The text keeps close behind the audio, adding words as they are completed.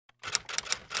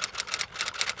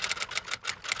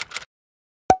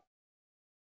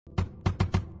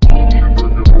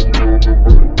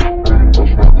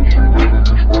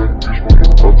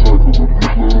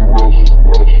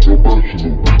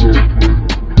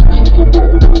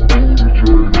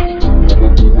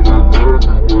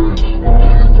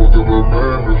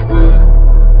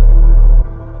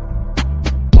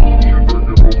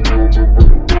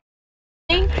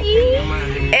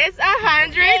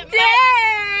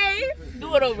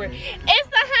pulled over. It's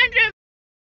 100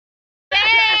 days.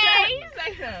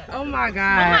 Oh my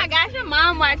god. Oh my gosh, your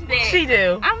mom watched that. She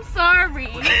do. I'm sorry.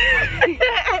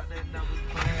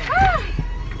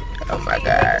 Oh my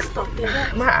god.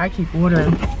 My eye keep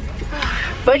watering.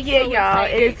 But yeah, y'all,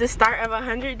 it is the start of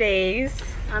 100 days.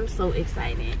 I'm so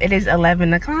excited. It is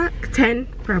 11 o'clock, 10,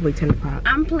 probably 10 o'clock.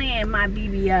 I'm playing my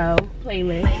BBO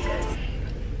playlist.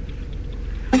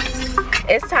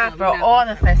 It's time for all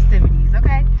the festivities,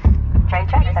 okay?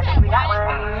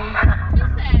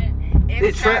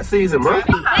 It's trap season, bro.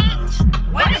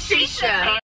 What a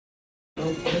shisha.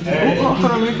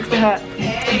 Hold on, let me fix the hat.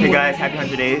 Hey guys, happy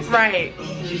 100 days. Right.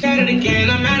 At it again,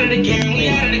 I'm at it again, we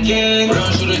at it again.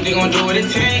 Girls who they gon' do what it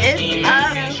takes.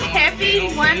 It's happy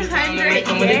 100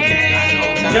 days.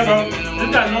 Yeah, bro.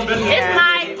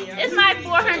 It's my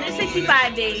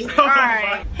 465 days.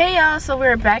 Alright. Hey y'all, so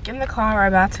we're back in the car. We're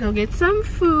about to go get some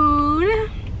food.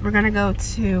 We're gonna go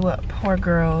to Poor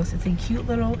Girls. It's a cute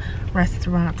little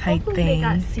restaurant type Hopefully thing. they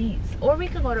got seats. Or we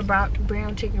could go to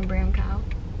Brown Chicken, Brown Cow.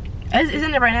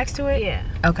 Isn't it right next to it? Yeah.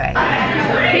 Okay.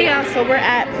 Hey y'all, so we're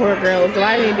at Poor Girls. The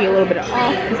lighting may be a little bit off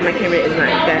because my camera is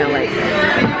not that like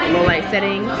low light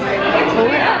setting. But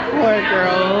we're at Poor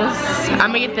Girls.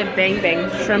 I'm gonna get the Bang Bang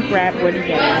shrimp wrap. What do you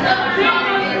get?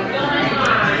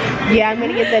 Yeah, I'm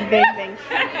gonna get the Bang Bang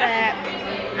shrimp wrap.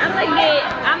 I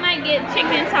might get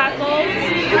chicken tacos,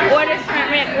 or the shrimp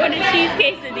wrap, or the cheese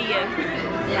quesadilla.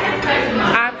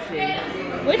 Options.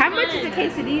 How much is a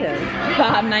quesadilla?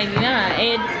 $5.99.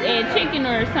 Add chicken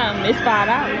or something, it's $5.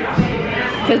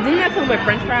 Cause didn't that come with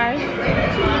French fries?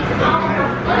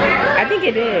 I think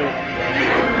it did.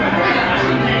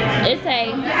 It's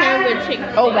a here with chicken.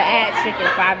 Oh, but add chicken,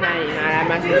 $5.99. I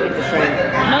might just get the shrimp.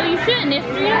 No, you shouldn't. It's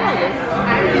 $3.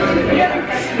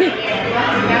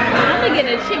 I'm gonna get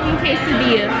a chicken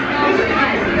quesadilla.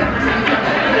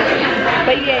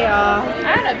 But yeah, y'all.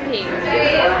 I'd have picked.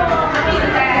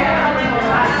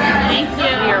 Thank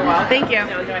you. You're welcome. Thank you.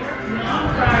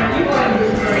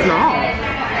 Small.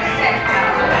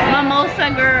 Mimosa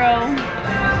girl.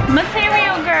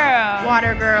 Material girl.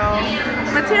 Water girl.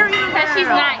 Material girl. Cause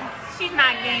she's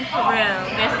not game for real.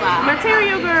 That's why.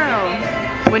 Material girl.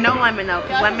 With no lemon though,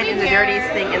 because lemon is the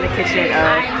dirtiest thing in the kitchen of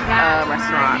a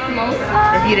restaurant.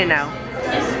 Mimosa. If you didn't know.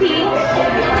 It's peach.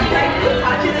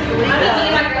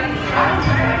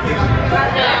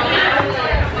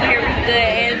 Very good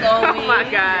as always. Oh my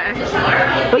gosh.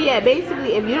 But yeah,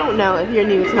 basically, if you don't know, if you're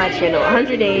new to my channel,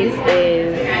 100 days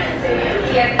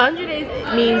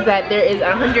means that there is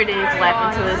 100 days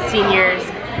left until the seniors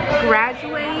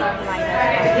graduate.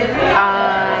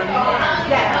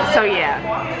 So yeah,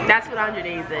 that's what 100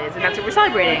 days is, and that's what we're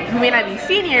celebrating. We may not be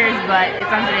seniors, but it's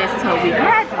 100 days until we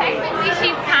graduate. Technically,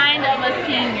 she's kind of a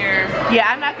senior. Yeah,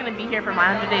 I'm not gonna be here for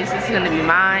my 100 days. This is gonna be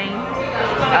mine.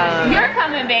 You're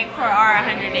coming back for our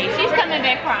 100 days. She's coming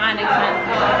back for Onyx.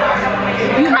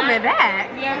 You coming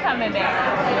back? You're coming back.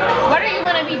 What are you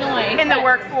gonna be doing? In the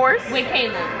workforce? With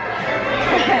Caleb.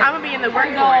 I'm gonna be in the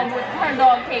Her workforce.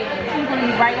 dog Caleb. She's gonna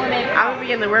be right on that. I'm gonna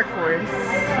be in the workforce.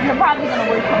 You're probably gonna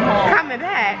work from home. Coming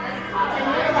back.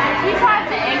 She tries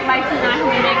to act like she's not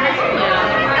coming back, but she will.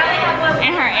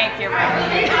 And her accurate.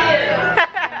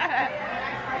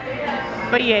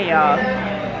 But yeah, y'all.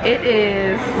 It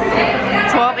is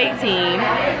 12:18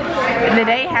 and the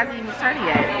day hasn't even started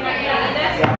yet.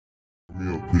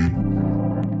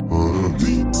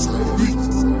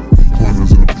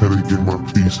 Pointers in the paddock, get my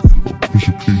piece. Push a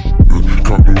P.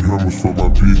 Cop them hammers for my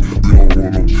piece. We don't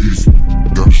want no peace.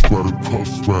 Got a spot of cuff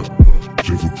spot.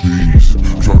 Just for peace.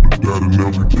 Drop the dot in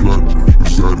every plot.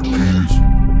 Inside the keys.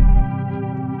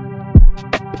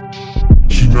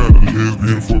 She not a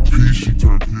lesbian for peace. She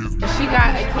turned lesbian. She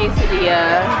got a quesadilla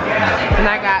and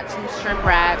I got 2 shrimp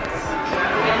wraps.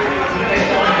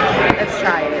 Let's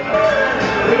try it.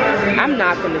 I'm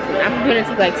gonna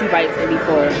take like 2 bites and be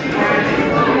full.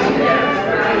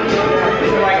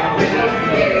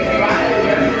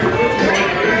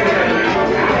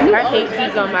 I hate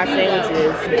cheese on my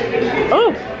sandwiches.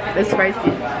 Oh, it's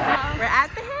spicy. We're at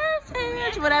the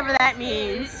Heritage, whatever that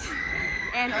means.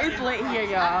 And it's lit here,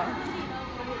 y'all.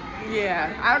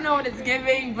 Yeah, I don't know what it's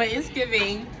giving, but it's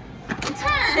giving.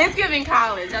 It's giving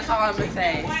college. That's all I'm gonna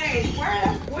say. Wait,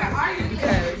 where are you?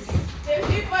 Because if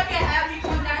she fucking have you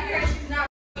come down here and she's not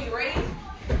fucking great,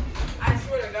 I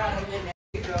swear to God, I'm in that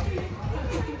girl.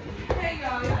 Hey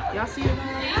y'all y'all see it?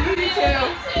 You too.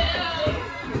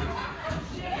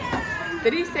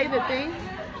 Did he say the thing?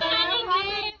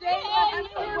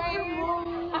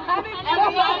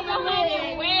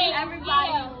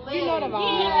 Everybody, you know the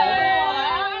vibe.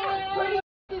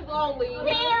 She's lonely.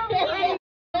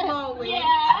 Lonely. Yeah.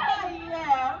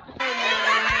 Yeah.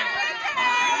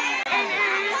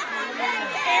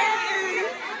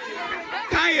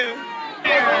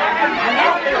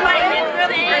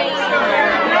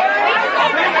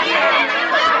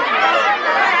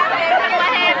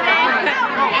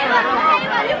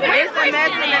 a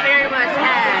mess and a very much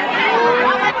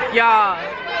half. Y'all,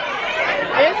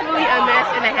 it's really a mess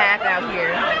and a half out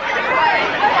here.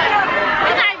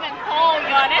 It's not even cold,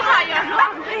 y'all. That's how y'all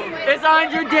know. It's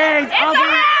 100 days.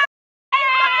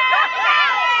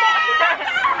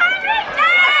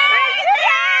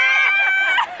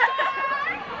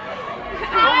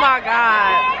 Oh my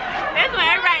God. That's when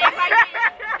everybody act like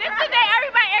this today.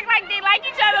 Everybody act like they like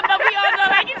each other, but we all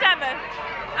don't like each other.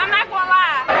 I'm not gonna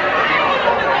lie.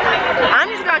 I'm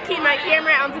just gonna keep my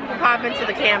camera out until people pop into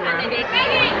the camera.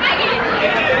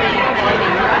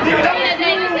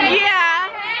 Yeah.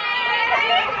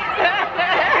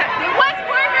 What's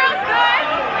Square Girls good?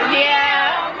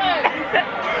 Yeah.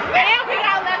 And we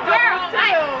got left girls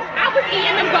too. I was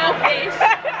eating them goldfish.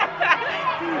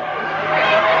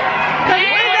 What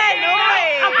is that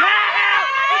noise?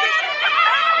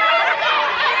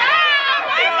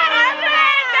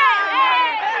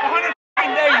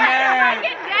 Days,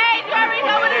 you already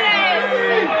know what it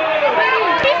is.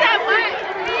 He said what?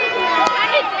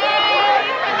 100 days.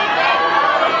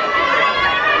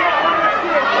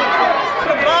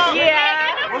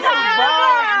 Yeah. What's up,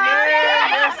 balls, man?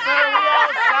 Yes, sir. We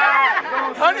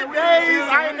outside. 100 days.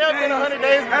 I ain't never been 100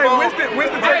 days before. Hey,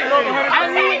 Winston take it over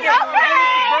 100 days.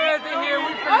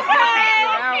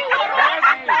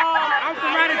 I'm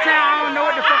from out of town. I don't know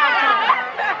what the fuck I'm talking about.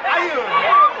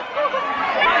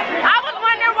 I was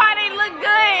wondering why they look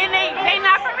good and they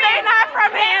not from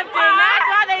Hampton. That's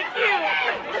why they cute.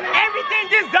 Everything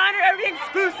designer, everything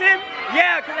exclusive.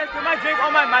 Yeah, because I put my drink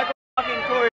on my microphone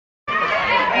cord.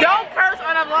 Don't curse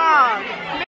on a vlog.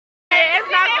 It's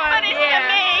not But gonna it's be. to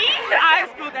me. I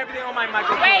exclude everything on my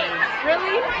microphone. Wait,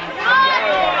 Really?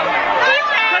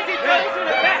 Because he goes to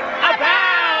the back.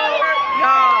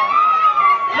 Y'all,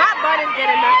 my butt is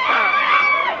getting messed up.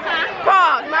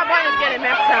 Pause, my butt is getting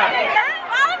messed up.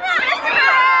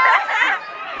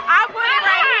 I put it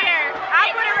right here. I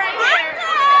put it right here.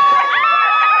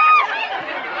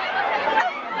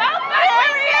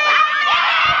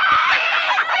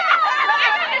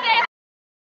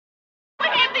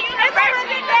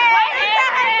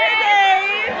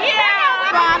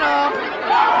 yeah. Bottle.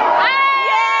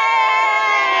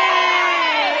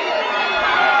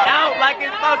 Out like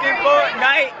it's fucking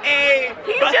Fortnite. Ayy.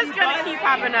 He's just gonna keep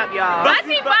popping up, y'all.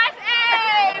 Bussy bus,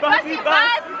 ayy. Bussy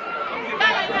bus.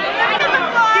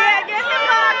 Yeah, get the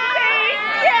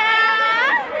boxy.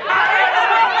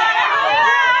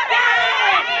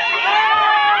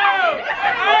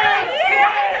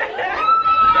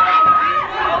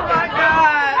 Oh my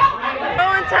God. We're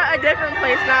going to a different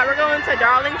place now. We're going to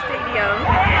Darling Stadium.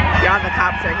 Y'all, the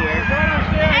cops are here.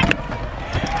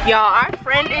 Y'all, our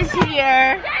friend is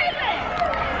here.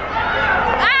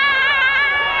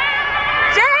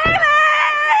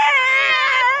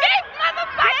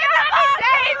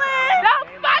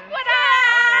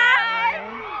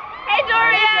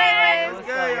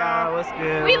 What's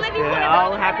good? We live in one of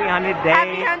All happy 100 days.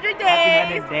 Happy 100 days.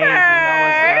 Happy 100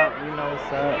 days. You know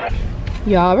what's up.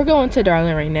 Y'all, we're going to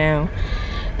Darling right now.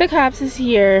 The cops is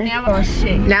here. Oh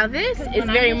shit. Now this is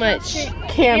very much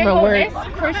camera work.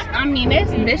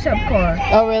 It's Bishop car.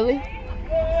 Oh really?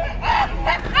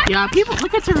 Y'all, people,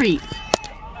 look at Tariq.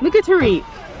 Look at Tariq.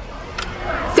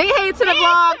 Say hey to the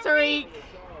vlog, Tariq.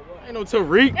 Ain't no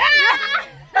Tariq.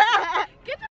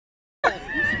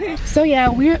 So yeah,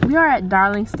 we are at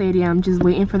Darling Stadium, just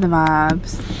waiting for the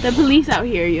vibes. The police out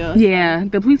here, yo. Yeah,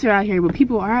 the police are out here, but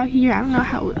people are out here. I don't know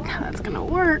how that's gonna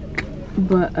work,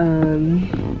 but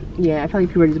yeah, I feel like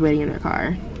people are just waiting in their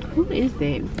car. Who is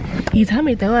that? He told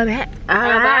me throw that.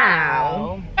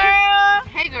 Wow.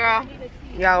 Hey, girl.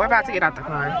 Y'all, we're about to get out the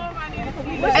car.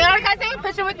 Hey, can I take a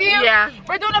picture with you? Yeah.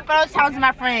 We're doing a photo challenge with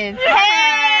my friends. Hey!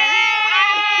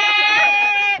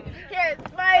 Here,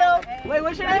 smile. Wait,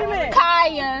 what's your name?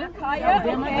 Kaya. Kaya?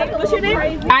 Okay. What's your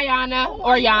name? Ayana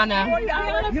or Yonna.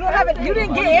 You don't have it. You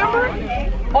didn't get Amber?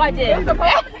 Oh, I did. Take a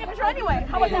picture anyway.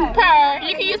 How about that? Per.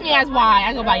 You can use me as Y.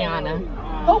 I go by Yonna.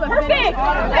 Oh, perfect.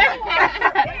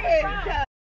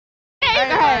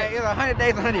 Hey, it's 100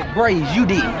 days, 100 braids. You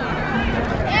did.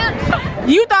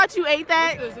 You thought you ate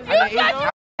that? You thought you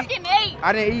fucking ate.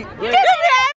 I didn't eat.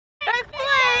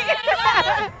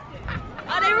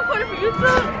 Are they recording for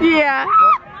YouTube? Yeah.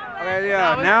 Okay,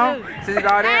 yeah. Now, since you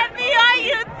got Add it, me on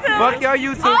YouTube. fuck your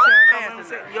YouTube channel.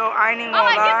 Yo, I ain't Oh, gonna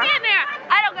wait, get me lie. in there.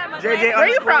 I don't got my JJ Where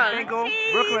you from? Bingo,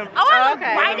 Brooklyn. Oh, I look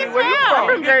Okay. white as Where you hell. from?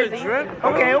 From Jersey. Okay,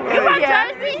 okay. You from Yeah.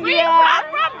 Jersey? Yeah. I'm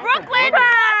from Brooklyn.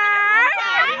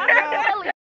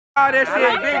 All that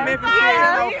shit, big Memphis shit, you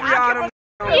know, free all them.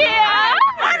 Yeah.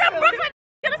 I'm from Brooklyn.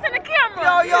 Get us in the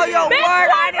camera. Yo, Big word,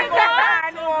 Wolf, I didn't gonna lie, I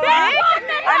ain't gonna lie. Big Wolf,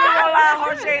 I ain't gonna lie,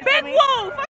 her shade to Big me.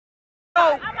 Wolf. Yo,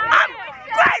 I'm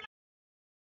great.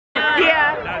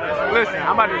 listen,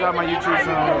 I'm about to drop my YouTube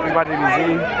soon. It's about to be Z.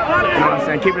 You know what I'm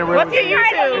saying? Keeping it real. What's your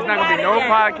YouTube? It's not gonna be no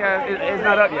podcast. It's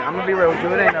not up yet. I'm gonna be real with you.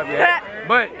 It ain't up yet.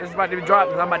 But it's about to be dropped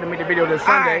because I'm about to make the video this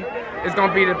Sunday. It's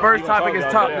gonna be the first topic is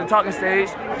the talking stage.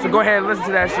 So go ahead and listen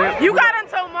to that shit. You got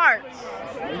until March.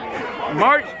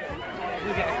 March?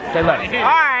 Say less.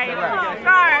 Alright.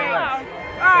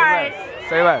 Alright.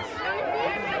 Say less.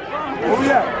 What we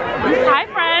at? Hi,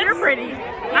 friends. You're pretty.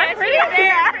 I'm pretty.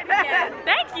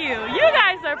 Thank you. You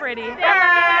guys are pretty.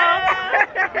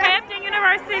 Hampton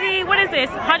University. What is this?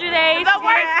 100 days. The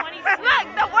worst. Look,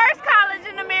 the worst college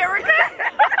in America.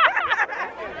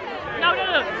 No.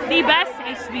 The best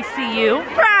HBCU.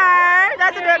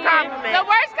 That's a good compliment. The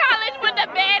worst college with the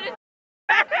baddest.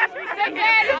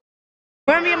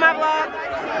 Wanna be in my vlog?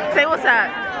 Say what's up.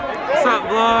 What's up,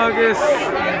 vlog? It's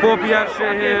 4 p.m.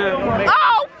 shit here.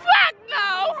 Oh, fuck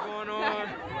no! What's going on?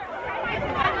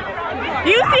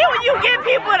 You see when you give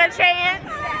people a chance?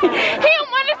 He don't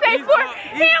want to say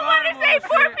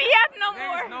 4 p.m. no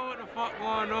more. They know what the fuck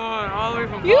going on. All the way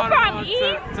from You Baltimore from East?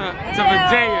 to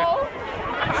Virginia.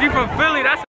 She from Philly.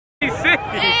 That's a city. Ew.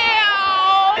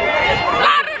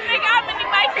 Slaughter nigga, I'm in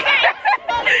my face.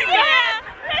 Yeah.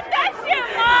 Hit that shit,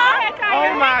 Mom. Oh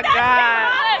my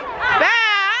God.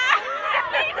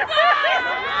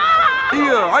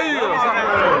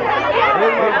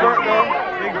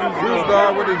 Big juice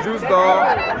dog with the juice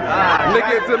dog. Lick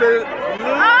it to the.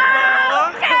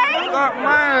 Stop,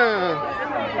 man.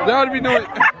 That ought to be doing.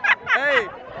 Hey,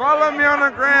 follow me on the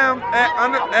gram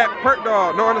at Perk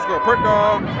Dog. No underscore. Perk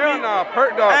Dog. Nah,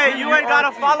 Perk Dog. Hey, you ain't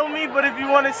gotta follow me, but if you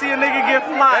want to see a nigga get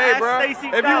fly, Hey, ask bro. Stacy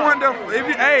If you want the,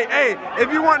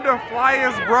 if you want the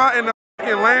flyest bra in the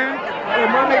fucking land, hey,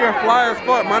 my nigga fly as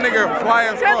fuck. My nigga fly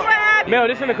as fuck. Mel,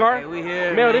 this in the car? We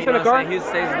here. Mel, this in the car?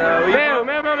 Houston States though. Mel.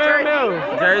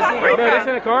 Jersey. Mel, this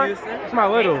in the car? Houston. It's my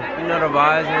little. You know the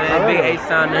vibes, man. Big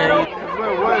H-Town there.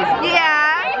 Where was it?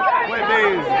 Yeah. What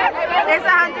days? There's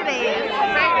 100 days.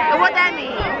 And what that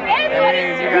means? That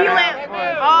means you We gotta live have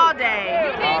fun. all day.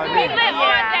 We live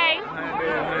all day.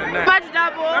 Much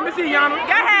double. Let me see Yonna.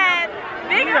 Go ahead.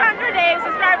 Big 100 days.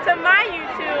 Subscribe to my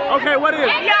YouTube. Okay, what is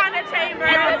it? Yonna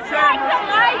Chambers. Subscribe to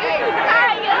my YouTube.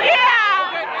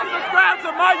 Yeah. Subscribe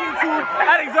to my YouTube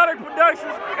at Exotic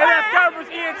Productions and at Skyverse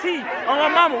ENT. On my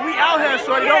mama, we out here,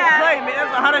 shorty. Don't play, man.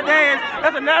 That's 100 days.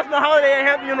 That's a national holiday at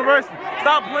Hampton University.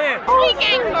 Stop playing.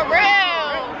 Speaking for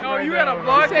real. Oh, you got a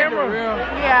vlog camera?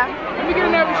 Yeah. Let me get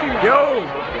in there with you. Yo.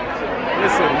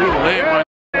 Listen, we lit, man.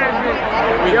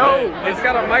 Yo, it's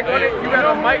got a mic on it. You got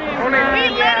a mic on it. We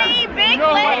literally big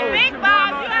lit, big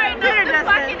Bob. You already know what the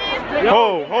fuck it is.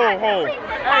 Ho.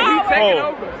 Hey, he's taking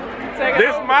over.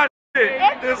 This my shit.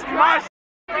 This my shit.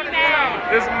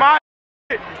 This my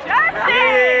shit.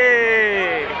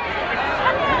 Yeah.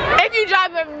 If you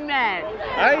drive it, mad.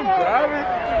 I ain't driving.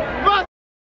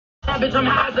 Bitch, I'm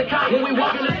high as a kite when we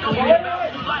walk in the school.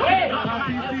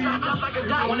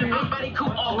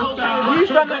 He's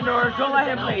from the north. Don't let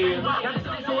him play you.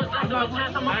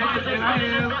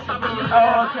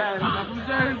 Oh, okay.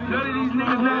 None of these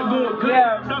niggas not good.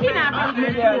 Yeah. He not from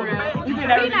this Yeah. You can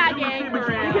never He not gay for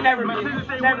real. You can never be.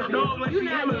 Never be. You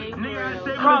not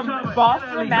gay. From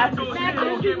Boston,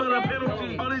 Massachusetts.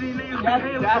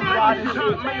 That's wild as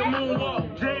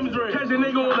shit. James Ray. Catch a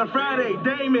nigga on a Friday.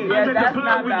 Damon. Yeah, that's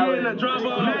not valid.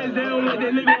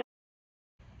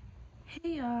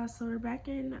 Hey y'all, so we're back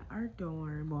in our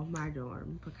dorm, well my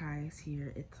dorm, Pakai's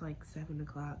here. It's like 7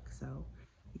 o'clock, so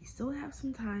we still have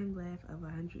some time left of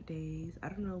 100 days. I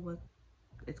don't know what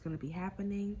it's gonna be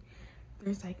happening.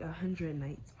 There's like a 100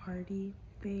 nights party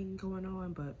thing going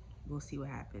on, but we'll see what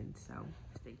happens, so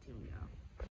stay tuned y'all.